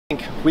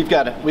We've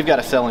got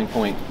a selling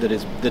point that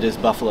is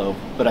Buffalo,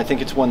 but I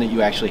think it's one that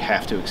you actually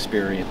have to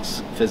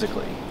experience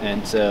physically.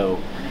 And so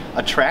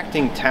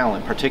attracting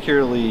talent,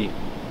 particularly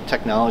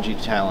technology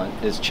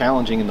talent, is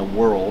challenging in the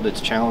world.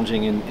 It's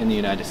challenging in the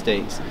United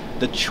States.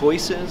 The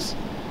choices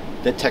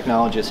that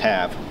technologists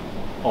have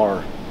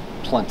are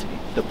plenty.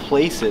 The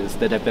places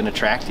that have been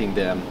attracting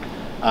them,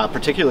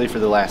 particularly for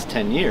the last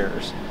 10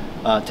 years,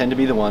 tend to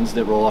be the ones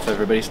that roll off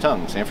everybody's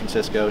tongue. San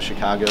Francisco,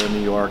 Chicago,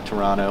 New York,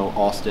 Toronto,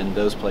 Austin,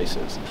 those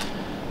places.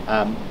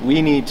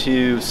 We need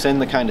to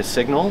send the kind of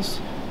signals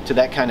to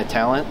that kind of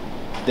talent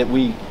that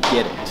we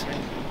get it,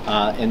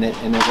 and that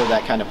we're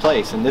that kind of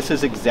place. And this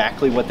is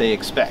exactly what they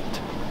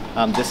expect.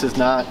 This is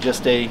not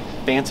just a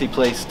fancy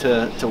place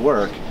to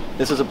work.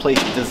 This is a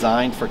place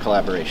designed for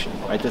collaboration,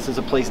 right? This is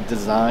a place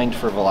designed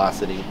for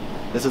velocity.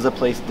 This is a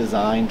place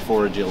designed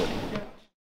for agility.